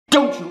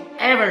Don't you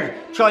ever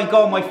try and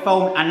go on my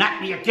phone and at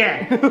me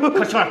again,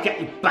 because I'll get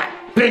you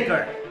back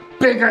bigger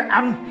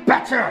and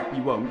better.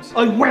 You won't.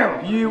 I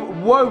will. You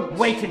won't.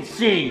 Wait and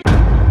see.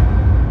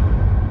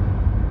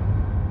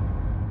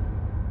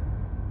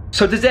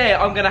 So today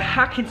I'm gonna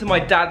hack into my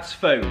dad's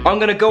phone. I'm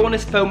gonna go on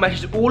his phone,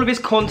 message all of his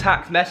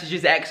contacts, message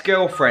his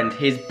ex-girlfriend,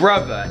 his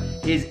brother,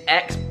 his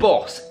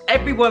ex-boss,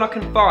 everyone I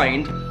can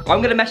find.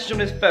 I'm gonna message on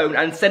his phone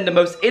and send the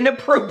most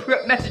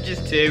inappropriate messages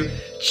to,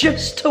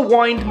 just to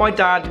wind my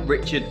dad,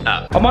 Richard,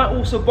 up. I might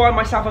also buy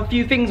myself a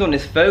few things on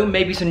his phone,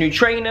 maybe some new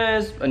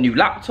trainers, a new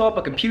laptop,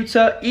 a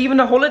computer, even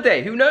a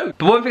holiday, who knows?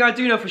 But one thing I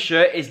do know for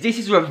sure is this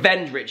is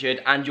revenge,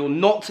 Richard, and you're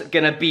not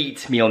gonna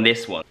beat me on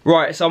this one.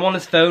 Right, so I'm on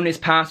his phone, his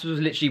password was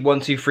literally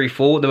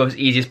 1234, the most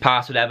easiest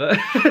password ever.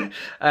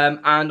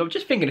 And I'm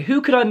just thinking,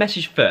 who could I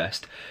message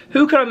first?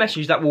 Who could I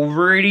message that will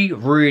really,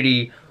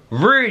 really,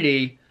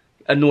 really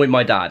annoy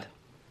my dad?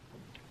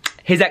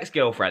 His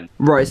ex-girlfriend.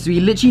 Right, so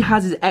he literally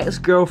has his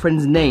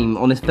ex-girlfriend's name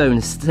on his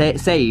phone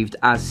saved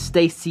as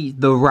Stacy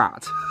the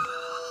Rat.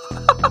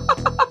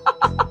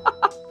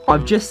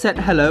 I've just sent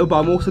hello, but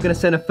I'm also going to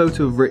send a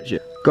photo of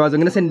Richard. Guys, I'm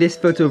going to send this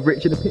photo of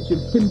Richard, a picture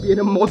of him being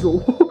a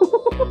model.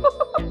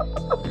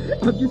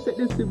 I've just sent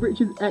this to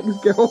Richard's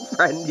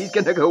ex-girlfriend. He's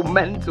gonna go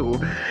mental.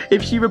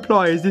 If she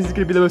replies, this is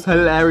gonna be the most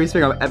hilarious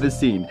thing I've ever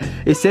seen.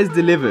 It says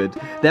delivered.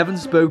 They haven't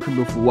spoken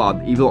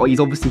before. He's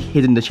obviously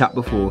hidden the chat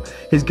before.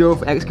 His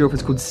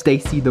ex-girlfriend's called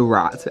Stacy the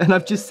Rat. And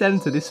I've just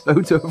sent her this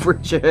photo of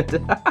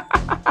Richard.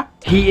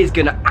 He is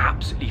gonna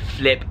absolutely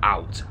flip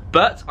out.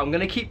 But I'm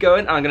gonna keep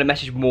going and I'm gonna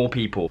message more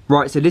people.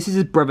 Right, so this is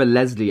his brother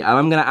Leslie, and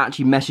I'm gonna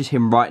actually message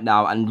him right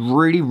now and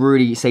really,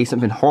 really say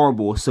something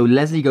horrible so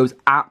Leslie goes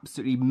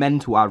absolutely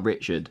mental at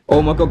Richard.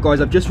 Oh my god,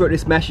 guys, I've just wrote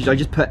this message. I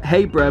just put,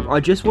 hey bruv,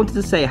 I just wanted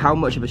to say how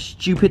much of a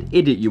stupid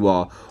idiot you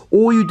are.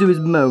 All you do is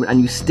moan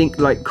and you stink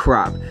like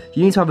crap.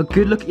 You need to have a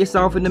good look at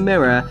yourself in the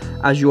mirror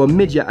as you're a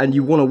midget and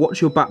you wanna watch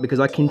your back because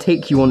I can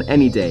take you on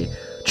any day.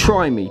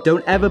 Try me.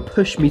 Don't ever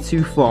push me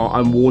too far.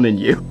 I'm warning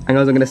you. And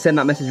guys, I'm going to send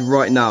that message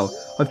right now.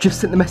 I've just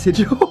sent the message.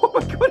 Oh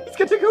my god, he's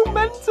going to go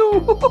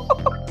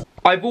mental.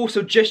 I've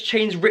also just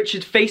changed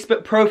Richard's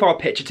Facebook profile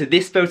picture to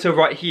this photo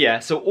right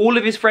here. So all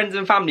of his friends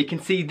and family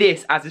can see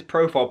this as his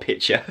profile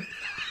picture.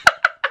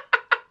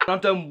 I've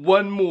done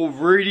one more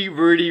really,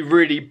 really,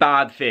 really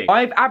bad thing.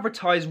 I've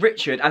advertised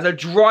Richard as a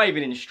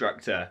driving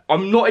instructor.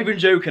 I'm not even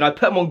joking. I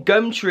put him on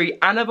Gumtree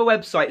and other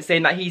websites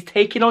saying that he's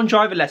taking on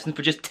driving lessons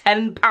for just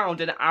 £10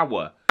 an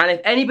hour. And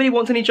if anybody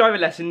wants any driving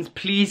lessons,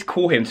 please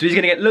call him. So he's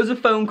gonna get loads of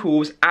phone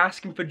calls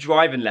asking for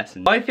driving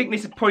lessons. I think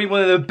this is probably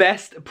one of the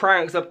best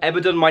pranks I've ever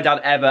done my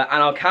dad ever,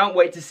 and I can't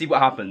wait to see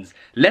what happens.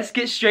 Let's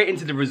get straight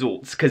into the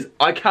results, because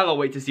I cannot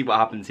wait to see what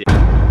happens here.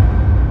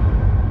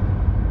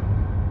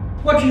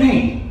 What do you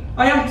mean?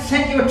 I haven't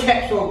sent you a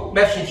text or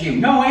message you.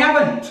 No, I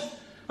haven't.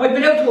 I've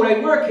been out all day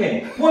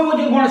working. Why would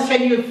I want to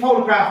send you a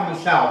photograph of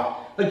myself?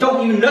 I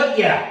don't even look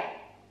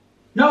yet.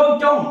 No, I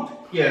don't.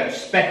 You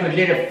speckled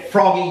little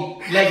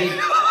froggy-legged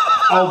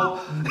old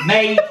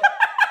maid.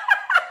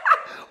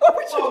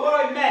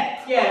 What I meant.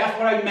 Yeah, that's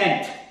what I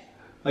meant.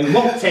 I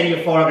won't send you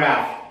a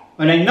photograph.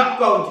 And I'm not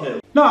going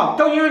to. No,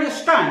 don't you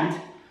understand?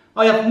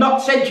 I have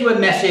not sent you a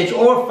message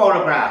or a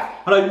photograph.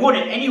 And I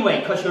wouldn't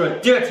anyway, because you're a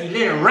dirty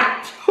little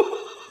rat.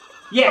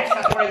 Yes,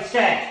 that's what I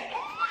said.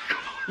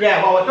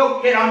 Yeah, well,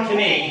 don't get on to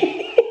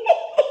me.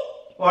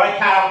 Or I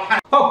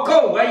can't. Oh,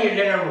 go away, you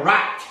little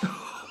rat.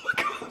 Oh my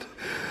god.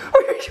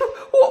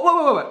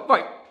 Wait.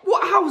 Right,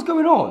 what the hell's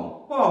going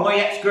on? Oh, my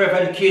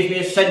ex-girlfriend accused me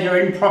of sending her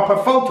an improper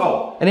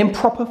photo. An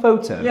improper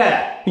photo?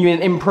 Yeah. You mean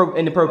an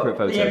inappropriate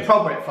photo? The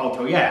inappropriate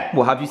photo, yeah.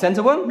 What, have you sent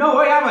her one? No,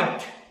 I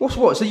haven't.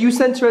 What? So you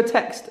sent her a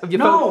text of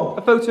your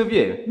a photo of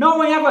you?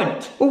 No, I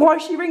haven't. Well, why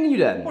is she ringing you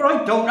then? Well,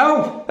 I don't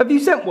know. Have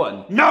you sent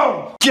one?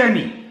 No,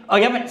 Jimmy. I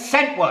haven't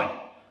sent one.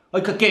 I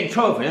could get in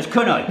trouble for this,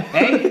 couldn't I?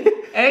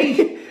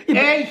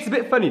 It's a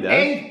bit funny though.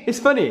 It's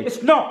funny.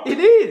 It's not. It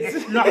is.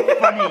 It's not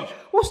funny.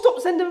 Well, stop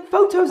sending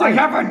photos. I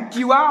haven't.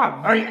 You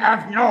have. I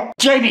have not.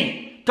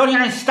 Jamie, don't you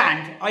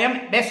understand? I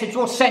haven't messaged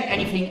or sent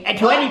anything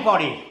to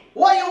anybody.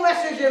 What are you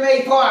messaging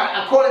me for?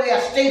 And calling me a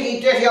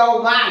stinky, dirty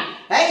old man,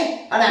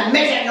 eh? And a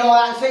midget and all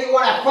that, and say you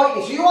want to fight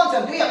me. So you want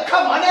to be a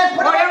come on then,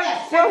 put it on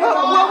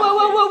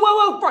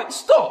Whoa. Right,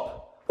 stop.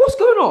 What's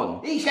going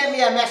on? He sent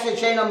me a message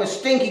saying I'm a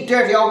stinky,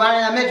 dirty old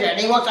man and a midget, and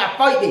he wants to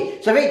fight me.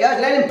 So if he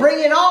does, let him bring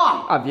it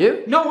on. Have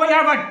you? No, I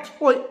haven't.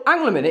 Well,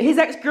 hang on a minute. His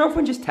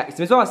ex-girlfriend just texted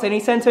him as well, saying he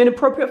sent her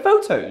inappropriate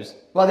photos.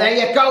 Well, there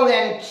you go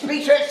then.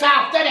 Speak for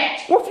itself, didn't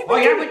it? What have you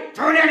been doing? I haven't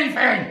done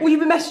anything. Well, you've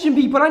been messaging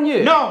people, haven't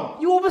you? No.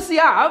 You obviously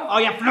have.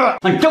 I have not.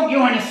 And don't you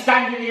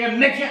understand, you little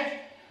midget?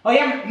 I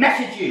haven't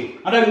messaged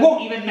you, and I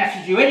won't even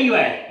message you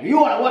anyway. You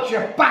want to watch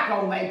your back,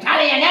 old mate.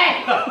 Italian,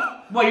 eh?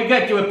 What are you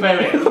going to do about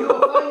it? You're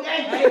fine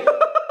then,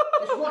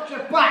 just watch your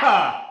back.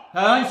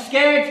 I'm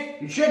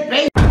scared. You should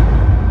be.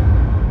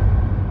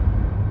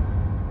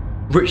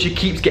 Richard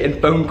keeps getting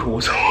phone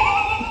calls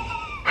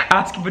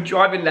asking for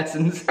driving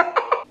lessons.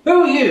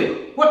 Who are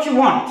you? What do you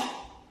want?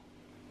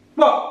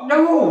 What?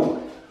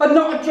 No, I'm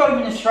not a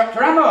driving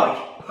instructor, am I?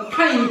 I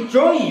can't even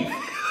drive.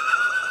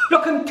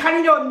 Look, I'm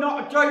telling you, I'm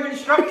not a driving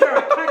instructor.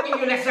 I can't give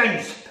you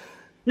lessons.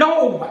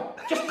 No,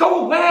 just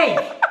go away.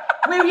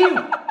 Will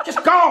you?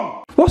 Just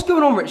go. What's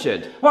going on,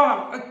 Richard?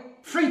 Well,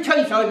 3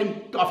 times I've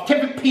been off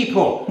different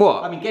people.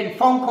 What? I've been getting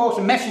phone calls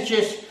and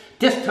messages.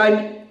 This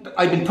time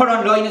I've been put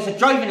online as a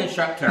driving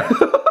instructor. And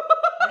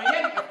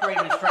I ain't a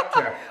driving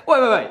instructor.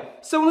 Wait.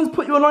 Someone's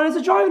put you online as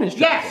a driving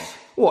instructor? Yes.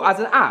 What, as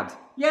an ad?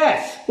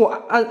 Yes.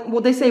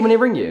 What they say when they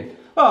ring you?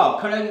 Oh,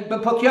 can I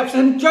book you up for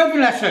some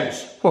driving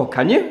lessons? Well,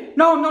 can you?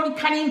 No, I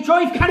can't even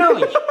drive, can I?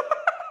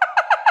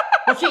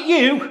 Was it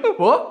you?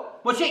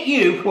 What? Was it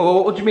you?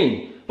 Well, what do you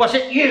mean? Was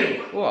it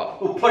you? What?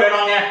 Who put it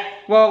on there?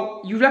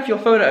 Well, you've left your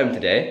phone at home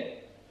today.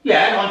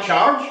 Yeah, and on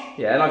charge.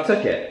 Yeah, and I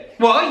took it.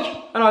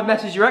 Why? And I've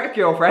messaged your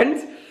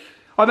ex-girlfriend.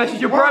 I messaged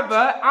your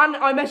brother, and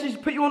I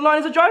messaged put you online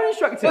as a driving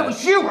instructor. It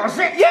was you, was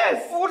it?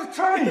 Yes! All the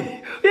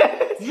time.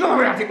 Yes!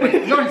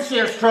 You're in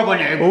serious trouble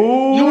now.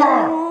 Ooh. You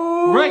are.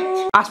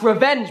 Right. That's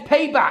revenge,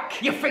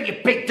 payback. You think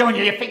you're big, don't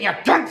you? You think you're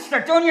a gangster,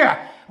 don't you?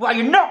 Well,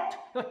 you're not.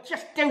 You're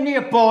just down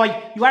here, boy.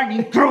 You haven't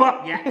even grew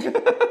up yet.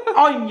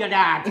 I'm your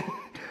dad.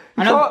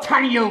 And I'm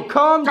telling you,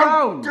 calm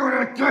down. Don't do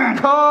it again.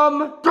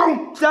 Calm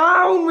Don't.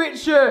 down,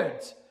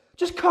 Richard.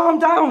 Just calm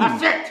down.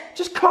 That's it.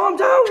 Just calm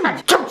down.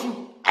 And don't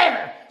you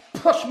ever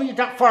push me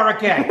that far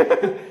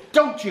again.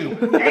 Don't you?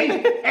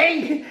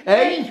 Hey.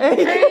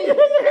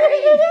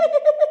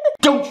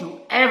 Don't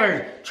you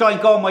ever try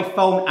and go on my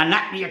phone and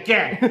at me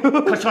again.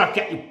 Because I'll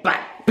get you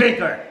back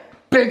bigger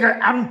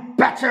and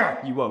better.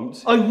 You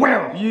won't. I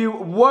will. You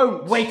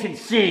won't. Wait and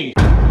see.